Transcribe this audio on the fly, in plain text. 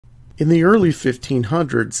In the early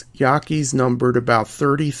 1500s, Yaquis numbered about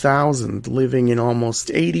 30,000, living in almost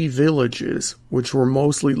 80 villages, which were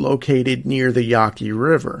mostly located near the Yaqui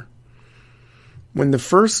River. When the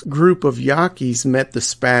first group of Yaquis met the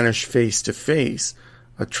Spanish face-to-face,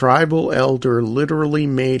 a tribal elder literally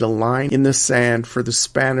made a line in the sand for the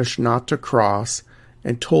Spanish not to cross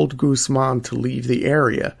and told Guzman to leave the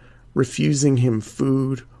area, refusing him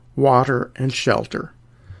food, water, and shelter.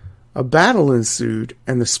 A battle ensued,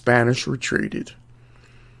 and the Spanish retreated.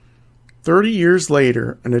 30 years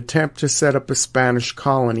later, an attempt to set up a Spanish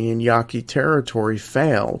colony in Yaqui territory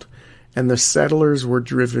failed, and the settlers were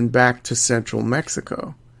driven back to central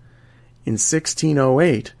Mexico. In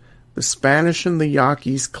 1608, the Spanish and the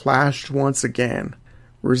Yaquis clashed once again,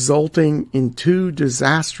 resulting in 2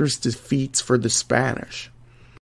 disastrous defeats for the Spanish.